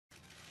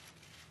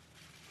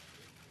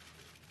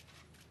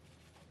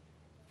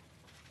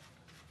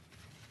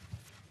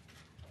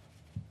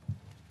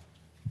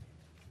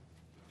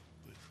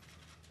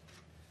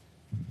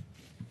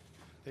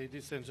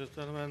Ladies and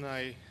gentlemen,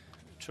 I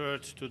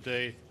chaired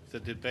today the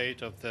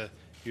debate of the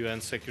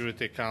UN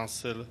Security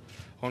Council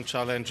on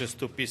challenges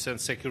to peace and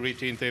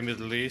security in the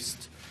Middle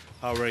East.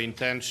 Our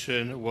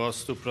intention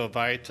was to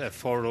provide a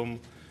forum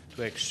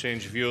to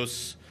exchange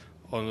views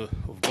on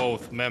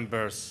both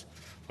members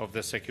of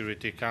the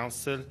Security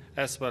Council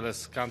as well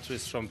as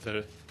countries from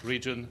the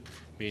region,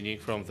 meaning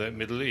from the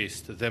Middle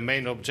East. The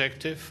main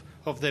objective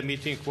of the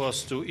meeting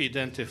was to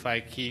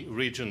identify key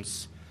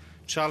regions'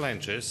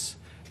 challenges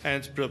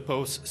and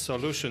propose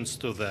solutions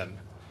to them.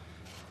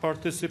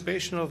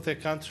 Participation of the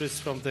countries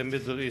from the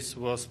Middle East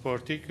was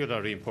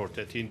particularly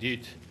important.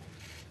 Indeed,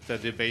 the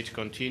debate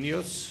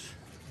continues.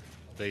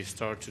 They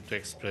started to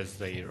express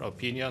their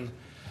opinion.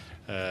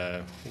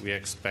 We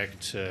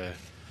expect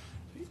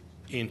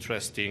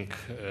interesting,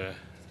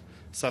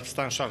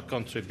 substantial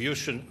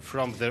contribution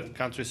from the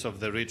countries of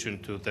the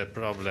region to the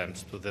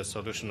problems, to the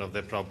solution of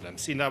the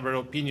problems. In our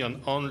opinion,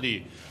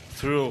 only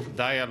through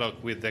dialogue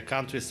with the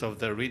countries of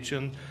the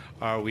region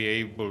are we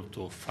able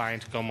to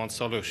find common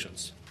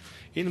solutions.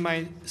 In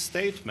my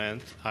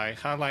statement, I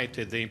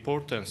highlighted the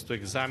importance to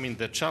examine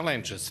the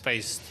challenges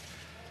faced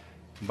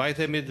by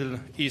the Middle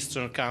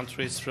Eastern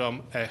countries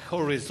from a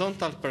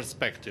horizontal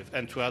perspective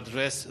and to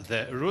address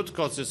the root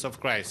causes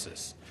of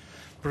crisis.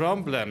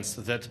 Problems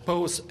that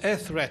pose a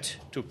threat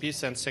to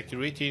peace and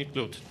security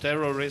include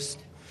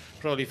terrorism,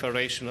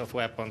 proliferation of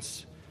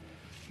weapons,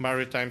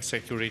 maritime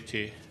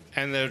security,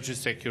 energy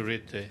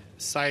security,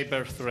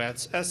 cyber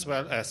threats, as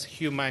well as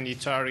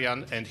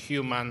humanitarian and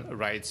human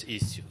rights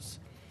issues.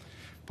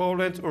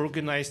 Poland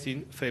organized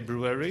in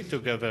February,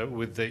 together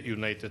with the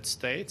United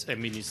States, a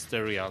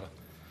ministerial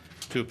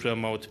to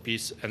promote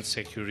peace and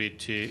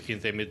security in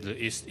the Middle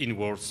East in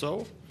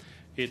Warsaw.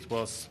 It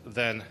was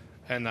then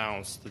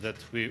announced that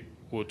we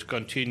would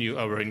continue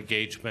our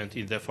engagement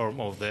in the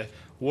form of the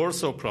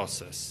Warsaw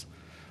Process.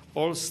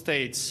 All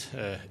states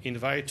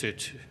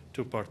invited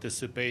to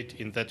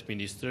participate in that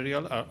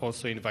ministerial are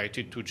also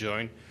invited to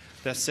join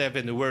the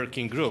 7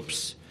 working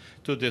groups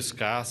to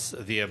discuss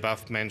the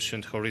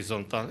above-mentioned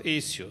horizontal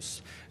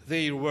issues.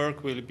 Their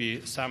work will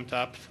be summed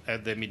up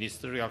at the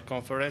ministerial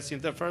conference in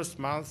the first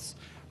months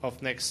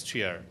of next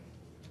year.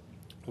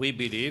 We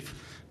believe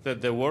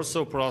that the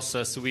Warsaw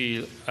Process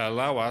will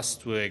allow us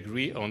to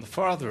agree on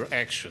further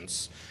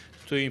actions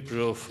to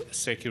improve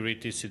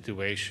security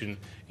situation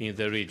in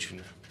the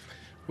region.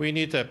 We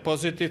need a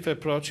positive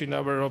approach, in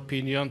our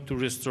opinion, to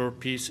restore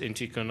peace and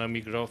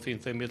economic growth in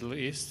the Middle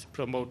East,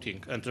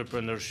 promoting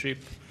entrepreneurship,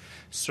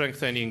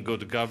 strengthening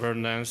good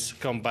governance,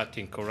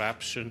 combating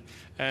corruption,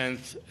 and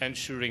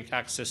ensuring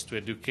access to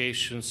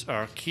education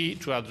are key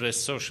to address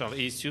social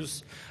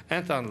issues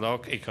and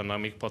unlock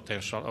economic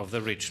potential of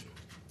the region.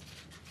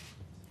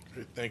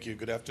 Great, thank you.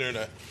 Good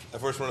afternoon. I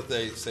first want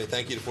to say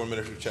thank you to Foreign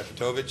Minister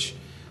Czaputowicz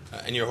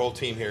and your whole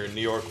team here in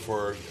New York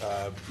for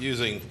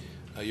using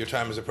your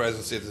time as a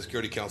presidency of the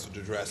Security Council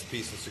to address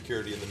peace and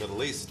security in the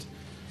Middle East.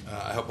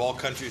 I hope all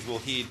countries will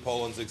heed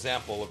Poland's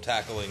example of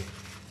tackling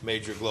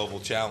major global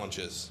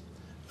challenges.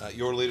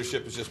 Your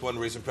leadership is just one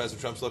reason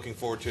President Trump's looking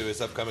forward to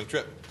his upcoming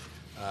trip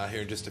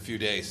here in just a few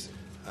days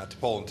to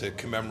Poland to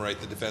commemorate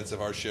the defense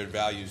of our shared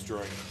values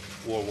during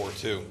World War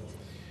II.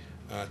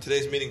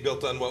 Today's meeting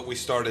built on what we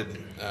started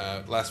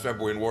last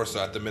February in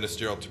Warsaw at the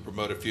Ministerial to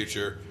promote a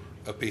future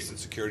of peace and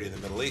security in the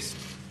Middle East.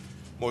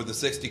 More than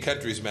 60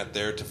 countries met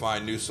there to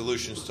find new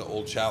solutions to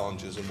old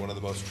challenges in one of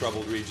the most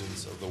troubled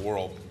regions of the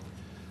world.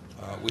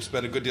 We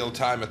spent a good deal of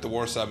time at the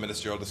Warsaw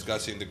Ministerial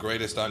discussing the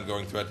greatest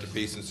ongoing threat to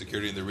peace and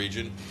security in the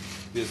region,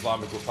 the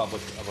Islamic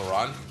Republic of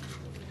Iran.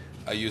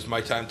 I used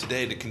my time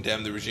today to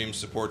condemn the regime's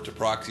support to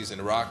proxies in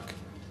Iraq,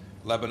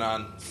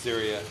 Lebanon,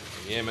 Syria,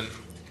 and Yemen,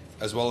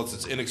 as well as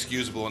its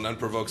inexcusable and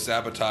unprovoked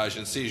sabotage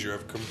and seizure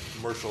of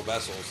commercial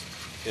vessels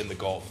in the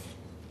Gulf.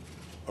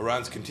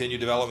 Iran's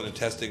continued development and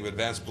testing of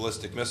advanced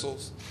ballistic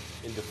missiles,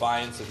 in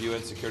defiance of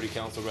UN Security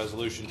Council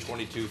Resolution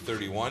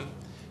 2231,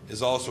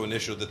 is also an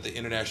issue that the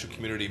international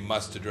community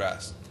must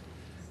address.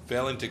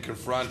 Failing to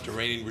confront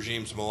Iranian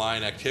regime's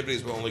malign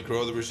activities will only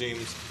grow the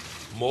regime's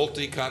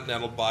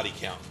multi-continental body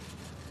count,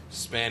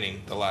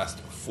 spanning the last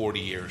 40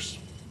 years.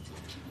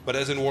 But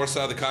as in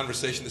Warsaw, the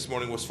conversation this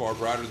morning was far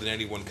broader than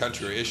any one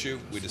country or issue.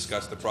 We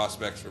discussed the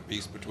prospects for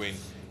peace between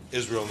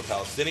Israel and the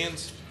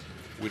Palestinians.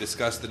 We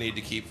discussed the need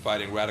to keep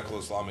fighting radical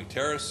Islamic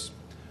terrorists.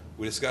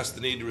 We discussed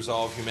the need to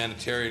resolve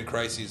humanitarian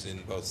crises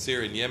in both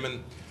Syria and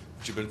Yemen,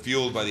 which have been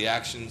fueled by the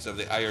actions of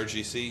the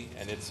IRGC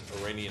and its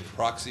Iranian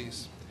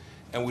proxies.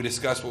 And we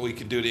discussed what we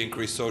can do to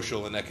increase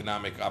social and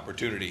economic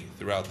opportunity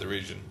throughout the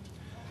region.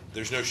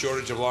 There's no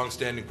shortage of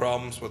long-standing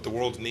problems. What the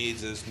world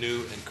needs is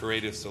new and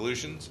creative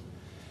solutions.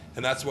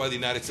 And that's why the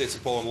United States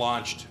and Poland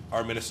launched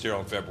our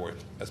ministerial in February.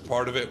 As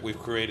part of it, we've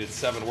created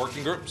 7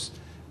 working groups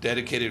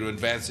dedicated to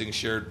advancing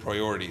shared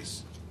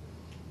priorities.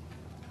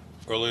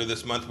 Earlier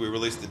this month, we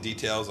released the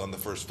details on the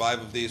first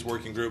 5 of these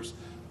working groups,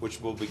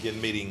 which will begin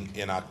meeting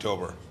in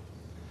October.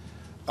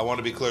 I want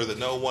to be clear that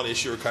no one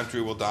issue or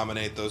country will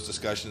dominate those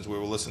discussions. We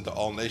will listen to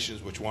all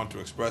nations which want to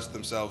express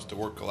themselves to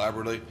work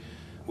collaboratively.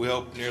 We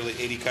hope nearly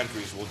 80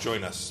 countries will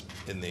join us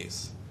in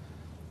these.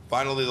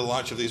 Finally, the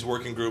launch of these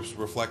working groups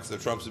reflects the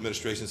Trump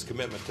administration's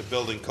commitment to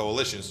building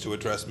coalitions to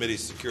address Mideast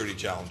security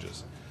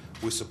challenges.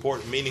 We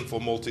support meaningful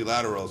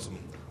multilateralism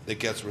that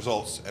gets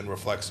results and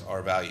reflects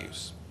our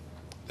values.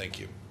 Thank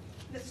you.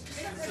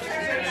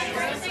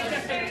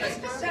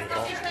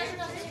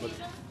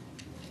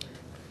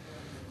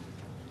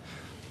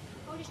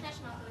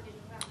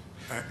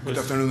 Good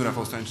afternoon,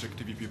 Rafał Stańczyk,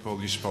 TVP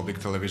Polish Public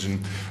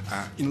Television.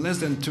 In less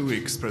than 2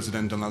 weeks,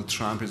 President Donald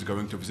Trump is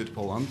going to visit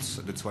Poland.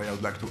 That's why I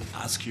would like to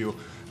ask you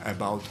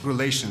about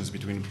relations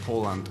between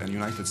Poland and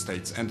United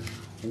States and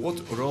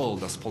what role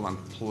does Poland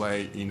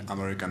play in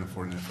American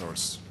foreign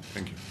affairs?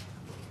 Thank you.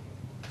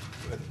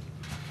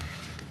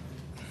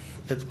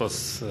 It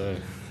was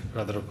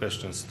rather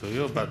questions to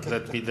you, but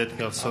let me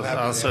also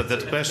answer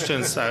that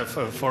questions.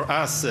 For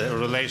us,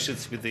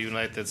 relations with the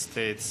United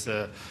States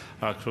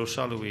are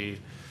crucial. We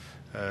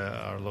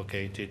are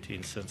located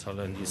in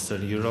Central and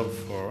Eastern Europe.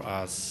 For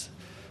us,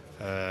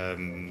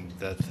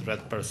 the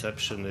threat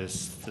perception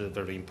is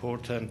very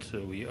important.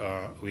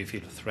 We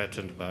feel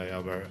threatened by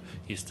our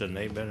eastern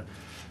neighbor,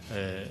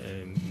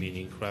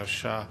 meaning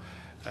Russia.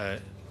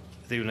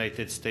 The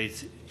United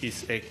States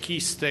is a key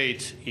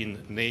state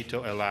in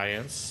NATO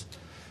alliance.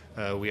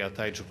 We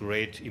attach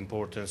great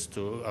importance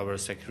to our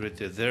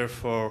security.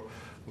 Therefore,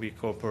 we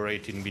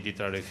cooperate in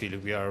military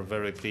field. We are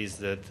very pleased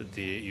that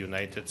the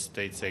United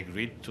States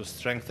agreed to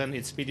strengthen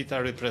its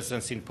military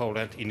presence in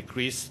Poland,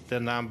 increase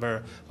the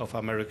number of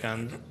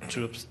American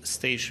troops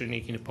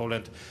stationing in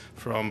Poland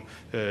from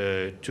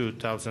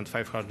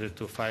 2,500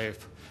 to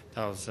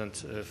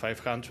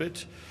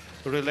 5,500.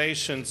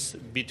 Relations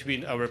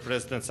between our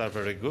presidents are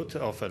very good,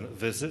 often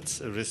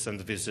visits. A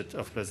recent visit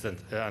of President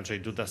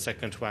Andrzej Duda,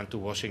 second one to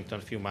Washington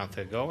a few months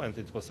ago, and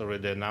it was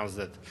already announced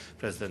that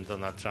President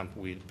Donald Trump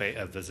will pay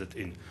a visit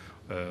in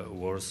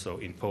Warsaw,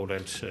 in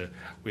Poland,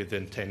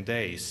 within 10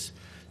 days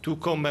to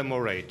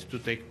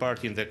take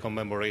part in the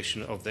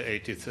commemoration of the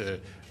 80th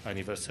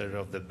anniversary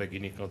of the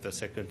beginning of the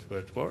Second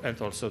World War, and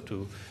also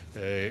to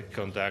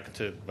conduct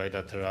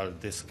bilateral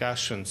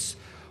discussions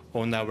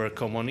on our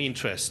common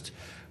interest.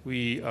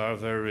 We are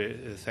very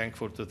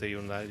thankful to the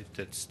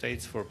United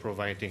States for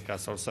providing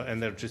us also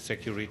energy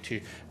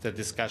security. The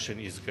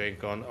discussion is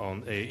going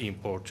on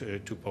import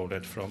to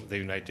Poland from the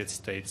United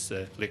States,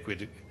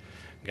 liquid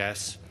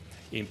gas,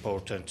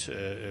 important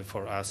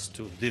for us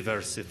to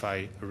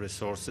diversify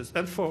resources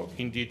and for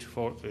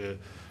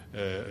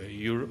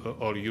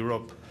all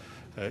Europe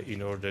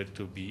in order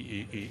to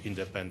be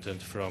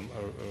independent from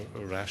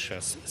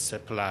Russia's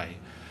supply.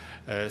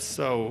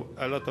 So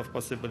a lot of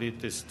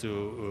possibilities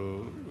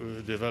to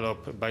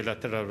develop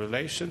bilateral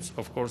relations.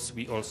 Of course,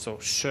 we also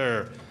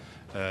share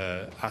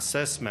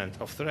assessment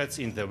of threats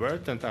in the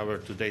world, and our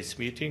today's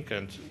meeting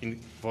and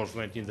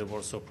involvement in the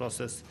Warsaw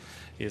Process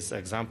is an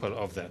example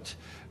of that.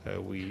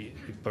 We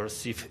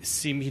perceive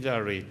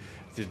similarly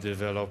the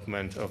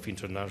development of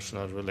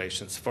international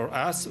relations. For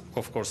us,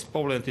 of course,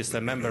 Poland is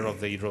a member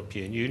of the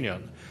European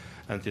Union,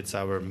 and it's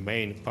our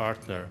main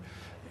partner.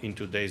 In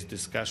today's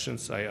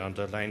discussions, I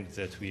underlined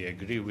that we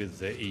agree with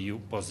the EU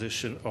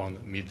position on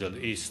Middle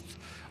East,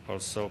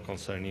 also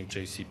concerning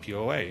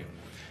JCPOA.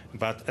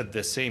 But at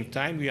the same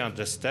time, we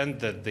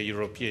understand that the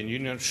European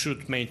Union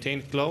should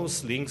maintain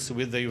close links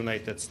with the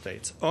United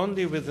States.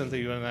 Only with the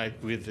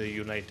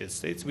United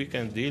States we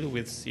can deal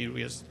with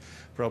serious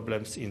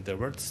problems in the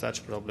world,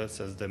 such problems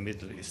as the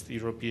Middle East. The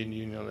European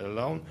Union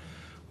alone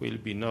will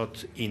be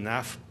not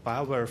enough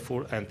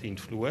powerful and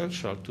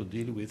influential to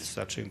deal with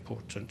such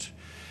important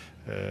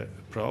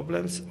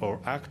problems or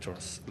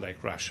actors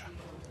like Russia.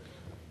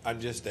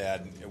 I'd just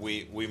add,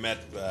 we met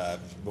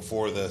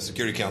before the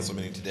Security Council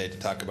meeting today to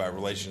talk about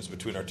relations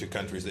between our two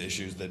countries, the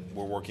issues that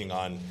we're working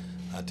on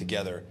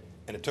together,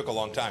 and it took a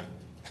long time.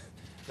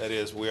 That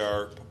is, we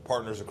are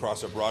partners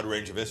across a broad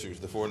range of issues.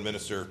 The foreign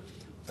minister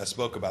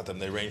spoke about them.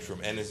 They range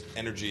from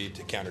energy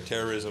to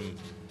counterterrorism,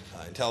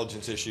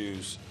 intelligence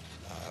issues,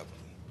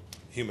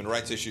 human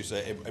rights issues,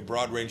 a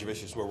broad range of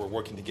issues where we're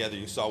working together.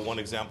 You saw one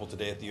example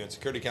today at the UN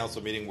Security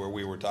Council meeting where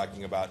we were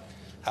talking about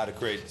how to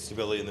create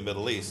stability in the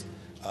Middle East.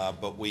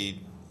 But we've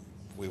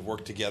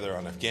worked together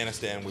on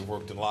Afghanistan. We've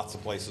worked in lots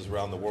of places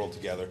around the world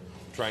together,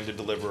 trying to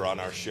deliver on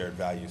our shared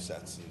value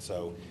sets. And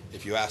so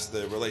if you ask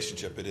the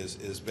relationship, it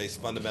is based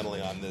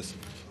fundamentally on this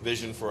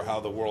vision for how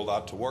the world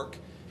ought to work.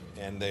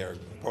 And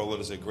Poland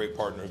is a great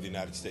partner of the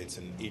United States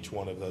in each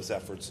one of those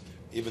efforts.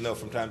 Even though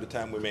from time to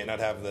time we may not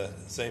have the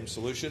same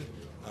solution,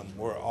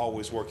 we're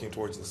always working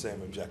towards the same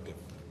objective.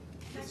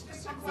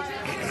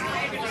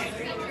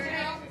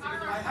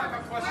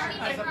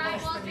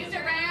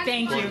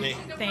 Thank you. Courtney,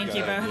 Thank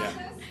you both.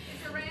 Yeah.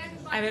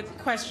 I have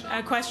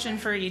a question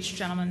for each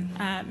gentleman.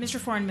 Mr.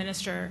 Foreign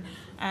Minister,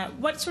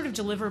 what sort of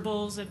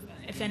deliverables,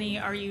 if any,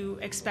 are you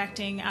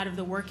expecting out of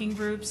the working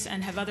groups,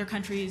 and have other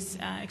countries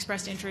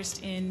expressed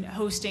interest in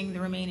hosting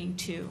the remaining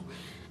two?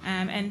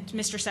 And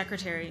Mr.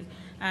 Secretary,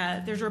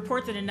 there's a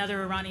report that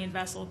another Iranian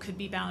vessel could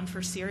be bound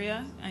for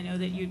Syria. I know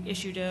that you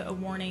issued a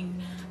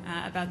warning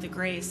about the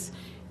Grace.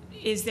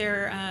 is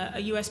there a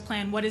U.S.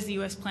 plan? What is the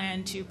U.S.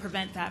 plan to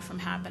prevent that from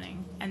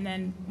happening? And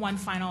then one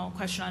final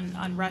question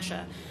on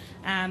Russia.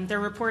 There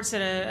are reports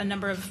that a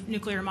number of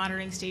nuclear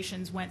monitoring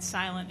stations went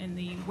silent in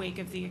the wake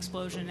of the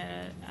explosion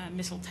at a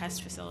missile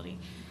test facility.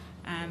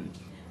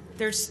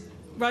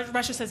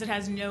 Russia says it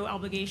has no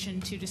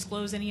obligation to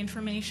disclose any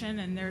information,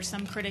 and there are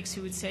some critics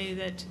who would say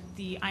that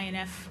the end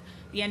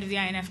of the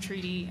INF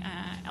treaty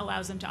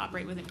allows them to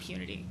operate with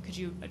impunity. Could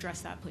you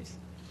address that, please?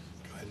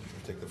 Go ahead.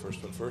 Take the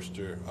first one first,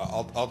 or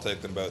I'll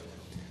take them both.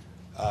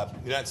 The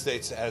United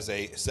States has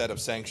a set of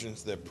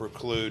sanctions that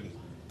preclude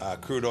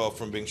crude oil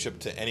from being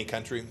shipped to any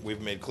country.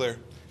 We've made clear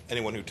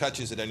anyone who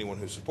touches it, anyone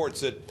who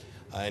supports it,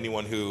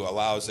 anyone who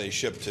allows a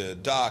ship to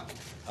dock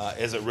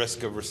is at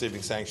risk of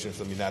receiving sanctions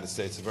from the United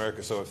States of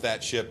America. So if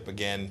that ship,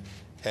 again,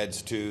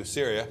 heads to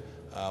Syria,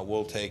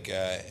 we'll take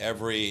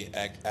every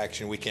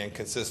action we can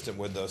consistent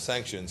with those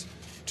sanctions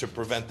to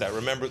prevent that.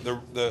 Remember,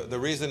 the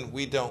reason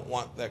we don't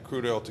want that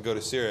crude oil to go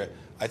to Syria,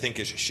 I think,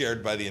 is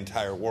shared by the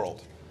entire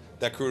world.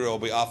 That crude oil will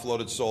be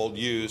offloaded, sold,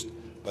 used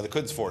by the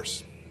Quds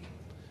force,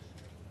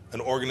 an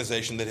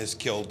organization that has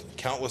killed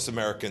countless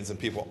Americans and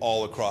people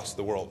all across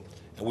the world.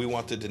 And we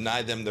want to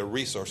deny them the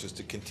resources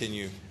to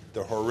continue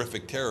their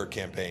horrific terror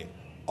campaign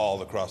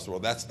all across the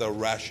world. That's the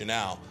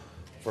rationale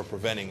for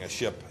preventing a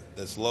ship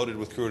that's loaded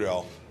with crude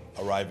oil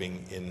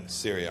arriving in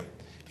Syria.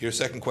 Your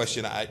second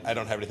question, I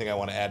don't have anything I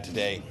want to add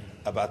today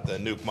about the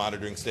nuke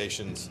monitoring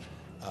stations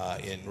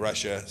in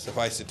Russia.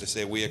 Suffice it to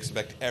say, we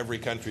expect every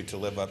country to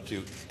live up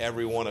to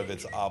every one of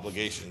its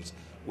obligations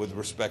with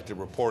respect to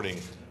reporting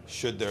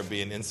should there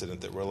be an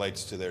incident that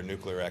relates to their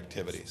nuclear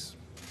activities.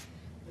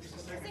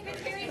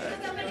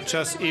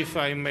 Just if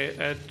I may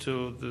add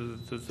to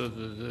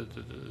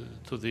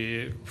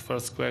the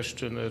first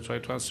question, try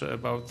to answer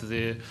about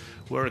the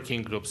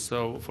working groups.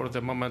 So for the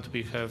moment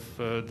we have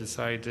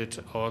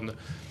decided on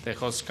the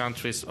host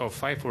countries of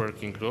 5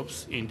 working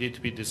groups. Indeed,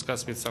 we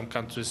discussed with some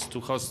countries to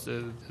host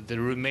the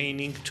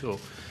remaining 2.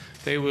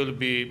 They will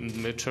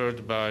be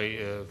chaired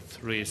by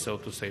 3, so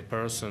to say,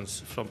 persons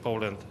from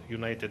Poland,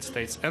 United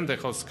States, and the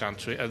host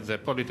country at the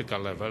political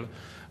level,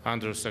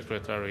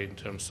 Undersecretary in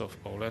terms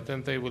of Poland,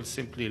 and they will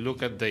simply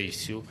look at the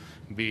issue,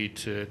 be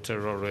it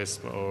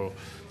terrorism or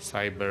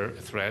cyber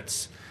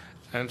threats,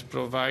 and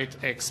provide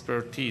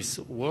expertise.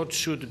 What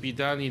should be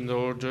done in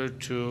order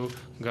to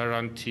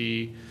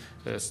guarantee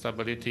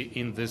stability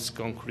in this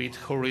concrete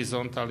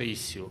horizontal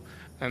issue?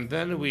 And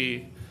then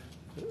we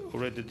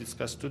already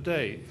discussed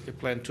today, we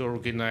plan to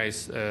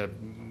organize a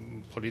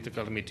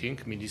political meeting,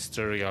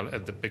 ministerial,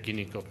 at the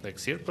beginning of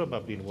next year,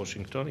 probably in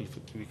Washington, if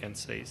we can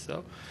say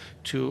so,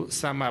 to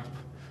sum up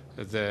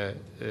the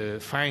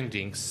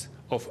findings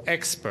of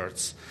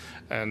experts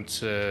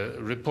and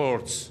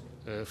reports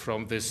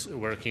from this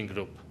working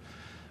group.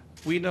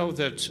 We know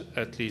that,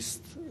 at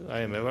least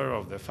I am aware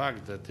of the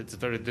fact that it's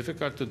very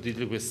difficult to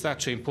deal with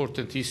such an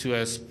important issue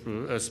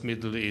as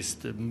Middle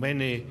East.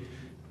 Many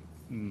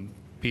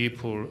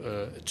people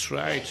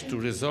tried to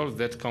resolve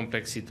that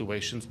complex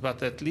situations,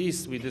 but at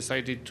least we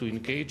decided to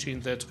engage in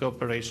that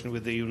cooperation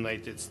with the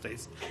United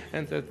States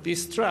and at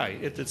least try.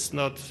 It's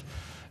not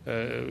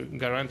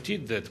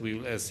guaranteed that we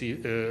will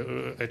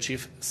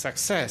achieve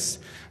success,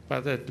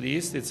 but at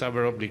least it's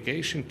our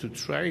obligation to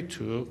try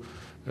to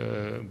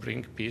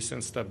bring peace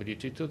and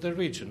stability to the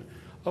region.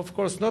 Of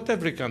course, not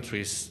every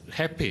country is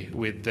happy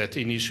with that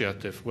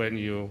initiative. When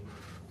you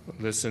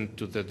listen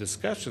to the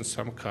discussion,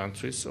 some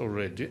countries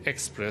already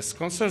express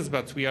concerns,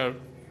 but we are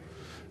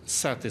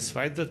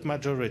satisfied that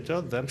majority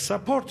of them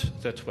support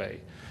that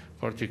way,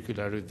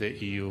 particularly the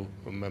EU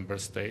member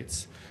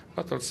states,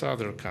 but also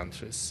other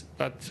countries.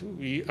 But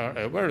we are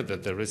aware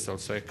that there is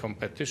also a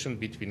competition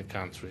between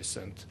countries,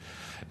 and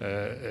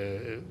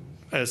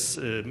as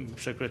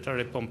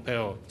Secretary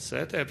Pompeo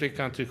said, every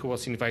country who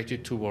was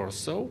invited to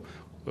Warsaw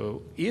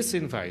is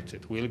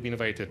invited, will be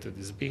invited,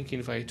 is being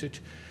invited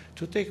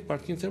to take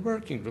part in the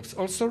working groups.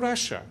 Also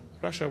Russia.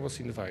 Russia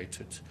was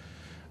invited.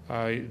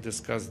 I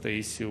discussed the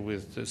issue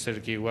with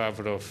Sergei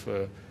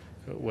Lavrov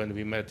when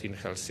we met in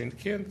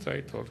Helsinki, and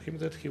I told him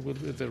that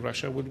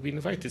Russia would be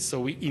invited.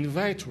 So we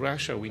invite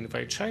Russia, we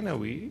invite China,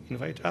 we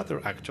invite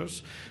other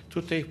actors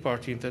to take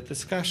part in the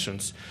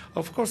discussions.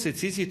 Of course,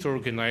 it's easy to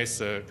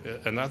organize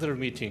another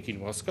meeting in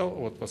Moscow,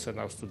 what was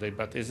announced today,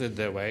 but is it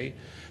the way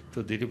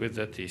to deal with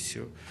that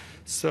issue?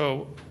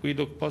 So we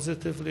look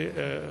positively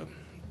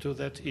to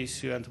that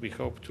issue, and we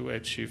hope to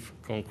achieve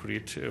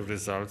concrete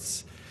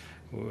results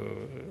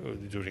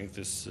during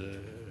this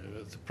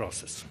the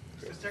process.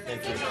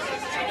 Thank you.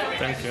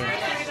 Thank you.